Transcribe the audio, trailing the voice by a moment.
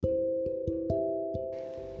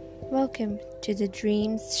Welcome to the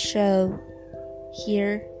Dreams Show.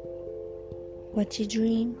 Here, what you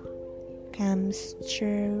dream comes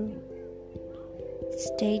true.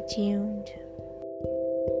 Stay tuned.